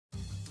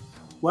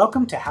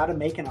Welcome to How to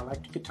Make an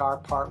Electric Guitar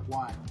Part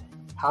 1,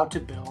 How to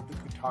Build the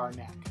Guitar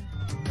Neck.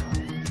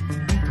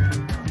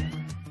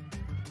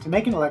 To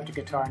make an electric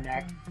guitar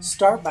neck,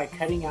 start by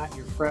cutting out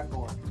your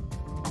fretboard.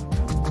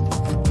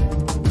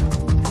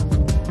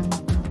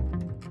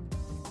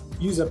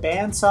 Use a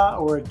bandsaw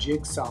or a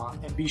jigsaw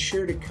and be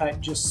sure to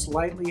cut just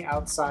slightly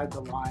outside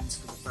the lines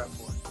for the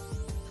fretboard.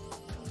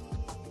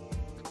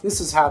 This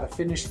is how the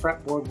finished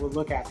fretboard will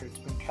look after it's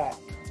been cut.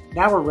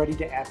 Now we're ready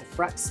to add the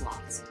fret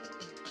slots.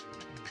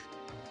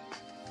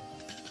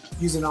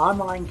 Use an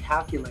online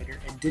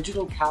calculator and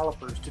digital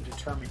calipers to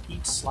determine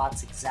each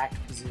slot's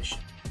exact position.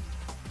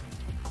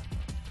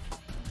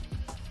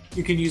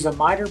 You can use a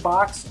miter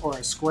box or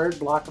a squared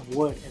block of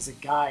wood as a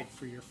guide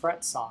for your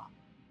fret saw.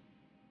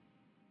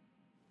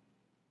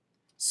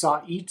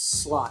 Saw each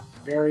slot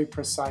very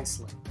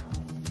precisely.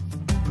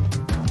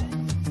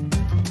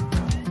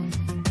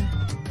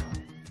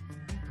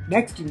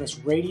 Next, you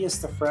must radius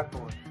the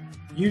fretboard.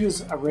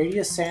 Use a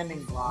radius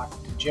sanding block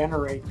to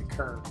generate the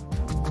curve.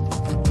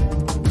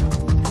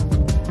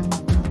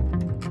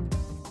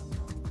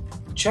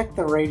 Check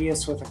the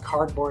radius with a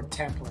cardboard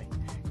template.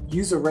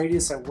 Use a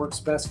radius that works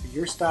best for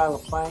your style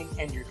of playing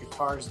and your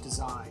guitar's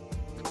design.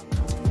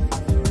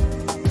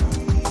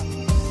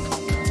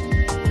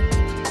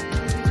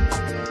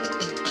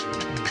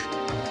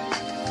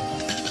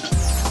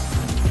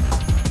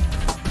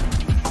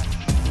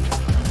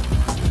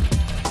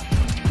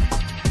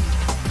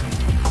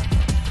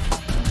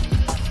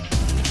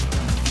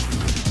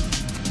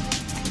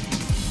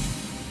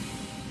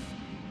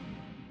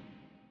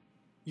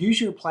 Use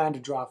your plan to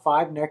draw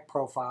 5 neck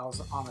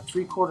profiles on a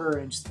 3/4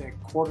 inch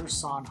thick quarter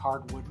sawn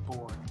hardwood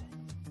board.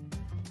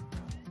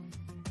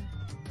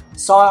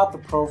 Saw out the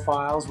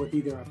profiles with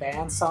either a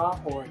bandsaw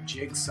or a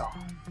jigsaw.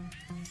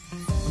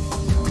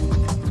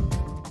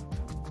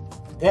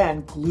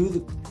 Then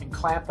glue and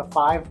clamp the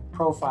 5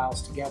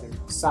 profiles together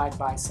side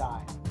by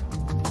side.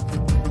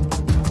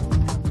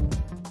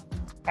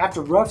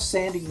 After rough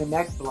sanding the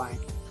neck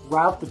blank,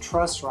 route the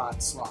truss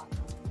rod slot.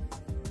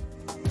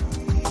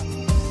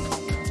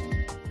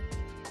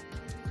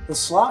 The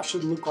slot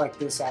should look like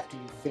this after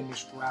you've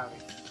finished routing.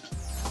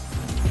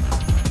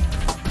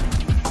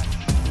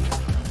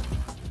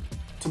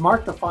 To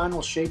mark the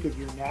final shape of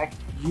your neck,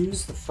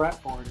 use the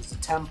fretboard as a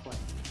template.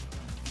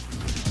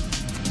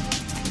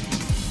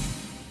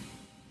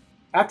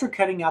 After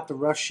cutting out the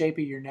rough shape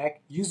of your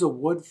neck, use a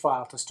wood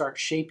file to start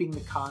shaping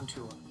the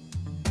contour.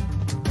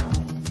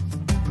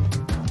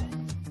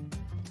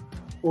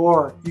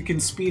 Or you can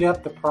speed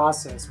up the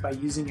process by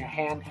using a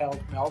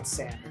handheld belt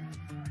sander.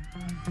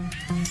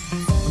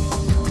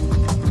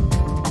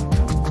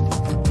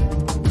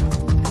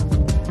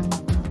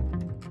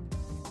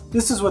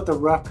 This is what the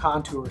rough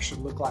contour should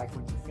look like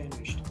when you're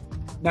finished.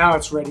 Now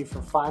it's ready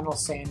for final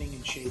sanding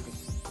and shaping.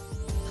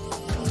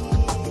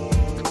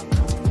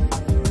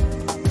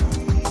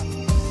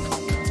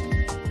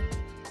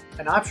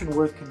 An option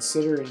worth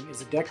considering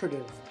is a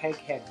decorative peg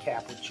head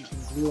cap which you can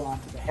glue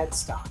onto the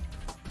headstock.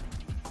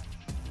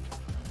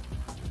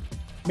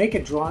 Make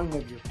a drawing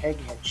of your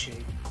peg head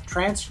shape,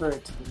 transfer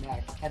it to the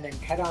neck, and then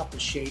cut out the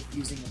shape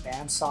using a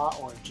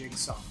bandsaw or a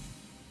jigsaw.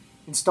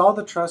 Install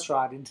the truss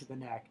rod into the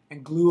neck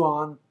and glue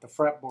on the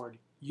fretboard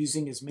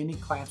using as many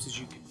clamps as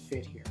you can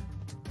fit here.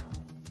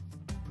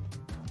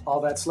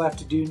 All that's left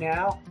to do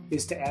now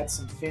is to add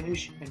some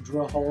finish and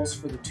drill holes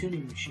for the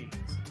tuning machines.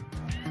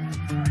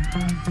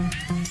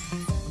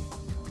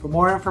 For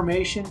more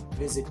information,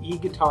 visit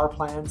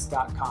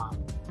eguitarplans.com.